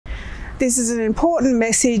This is an important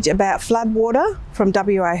message about floodwater from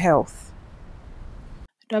WA Health.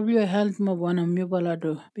 WA Health mob wanam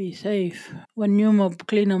yubalado. Be safe. When you mob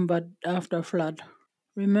clean 'em but after flood.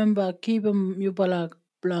 Remember keep 'em yubala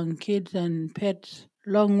belong kids and pets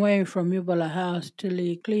long way from yubala house till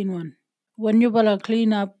you clean one. When yubala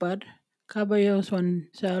clean up but cover yours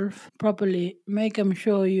oneself properly. Make 'em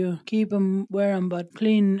sure you keep 'em wear 'em but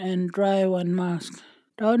clean and dry one mask.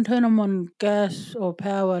 Don't turn 'em on gas or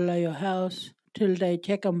power like your house till they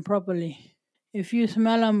check 'em properly. If you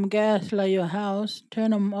smell 'em gas like your house,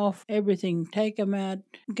 turn 'em off everything. Take 'em out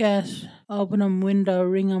gas, open 'em window,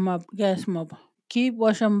 ring 'em up gas mob. Keep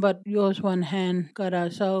wash 'em but use one hand, got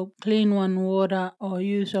a soap, clean one water or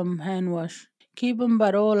use some hand wash. Keep 'em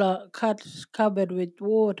but all cuts covered with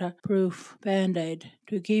waterproof band-aid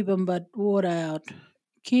to keep 'em but water out.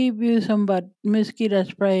 Keep use 'em but mosquito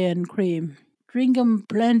spray and cream. Drink 'em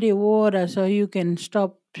plenty water so you can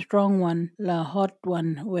stop strong one, la hot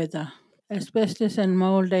one weather. Asbestos and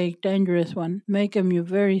mold a dangerous one. Make 'em you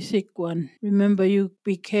very sick one. Remember you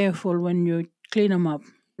be careful when you clean 'em up.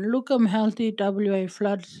 Look 'em healthy WA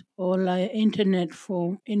floods or like internet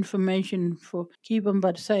for information for keep 'em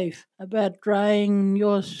but safe. About drying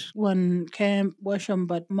yours one camp, wash 'em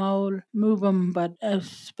but mold, move 'em but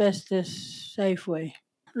asbestos safe way.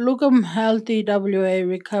 Look 'em healthy WA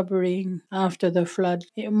recovering after the flood.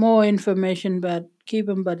 More information about keep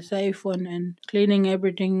 'em but safe one and cleaning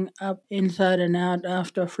everything up inside and out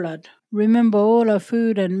after flood. Remember all our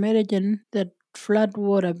food and medicine that flood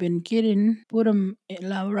water been getting, put 'em in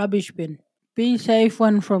a rubbish bin. Be safe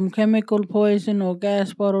one from chemical poison or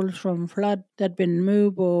gas bottles from flood that been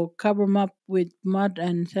moved or cover 'em up with mud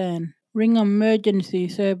and sand. Ring emergency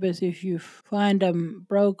service if you find a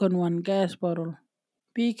broken one gas bottle.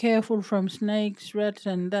 Be careful from snakes, rats,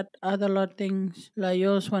 and that other lot things like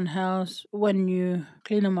yours one house when you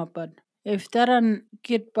clean 'em up. But if that one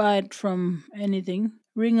get bite from anything,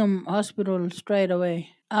 ring 'em hospital straight away.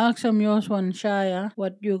 Ask 'em yours one shire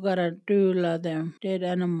what you gotta do la them dead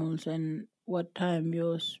animals and what time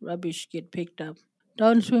yours rubbish get picked up.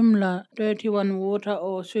 Don't swim la dirty one water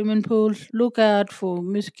or swimming pools. Look out for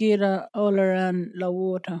mosquito all around la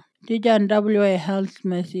water. Dijan WA Health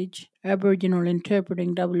Message, Aboriginal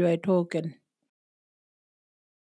Interpreting WA Token.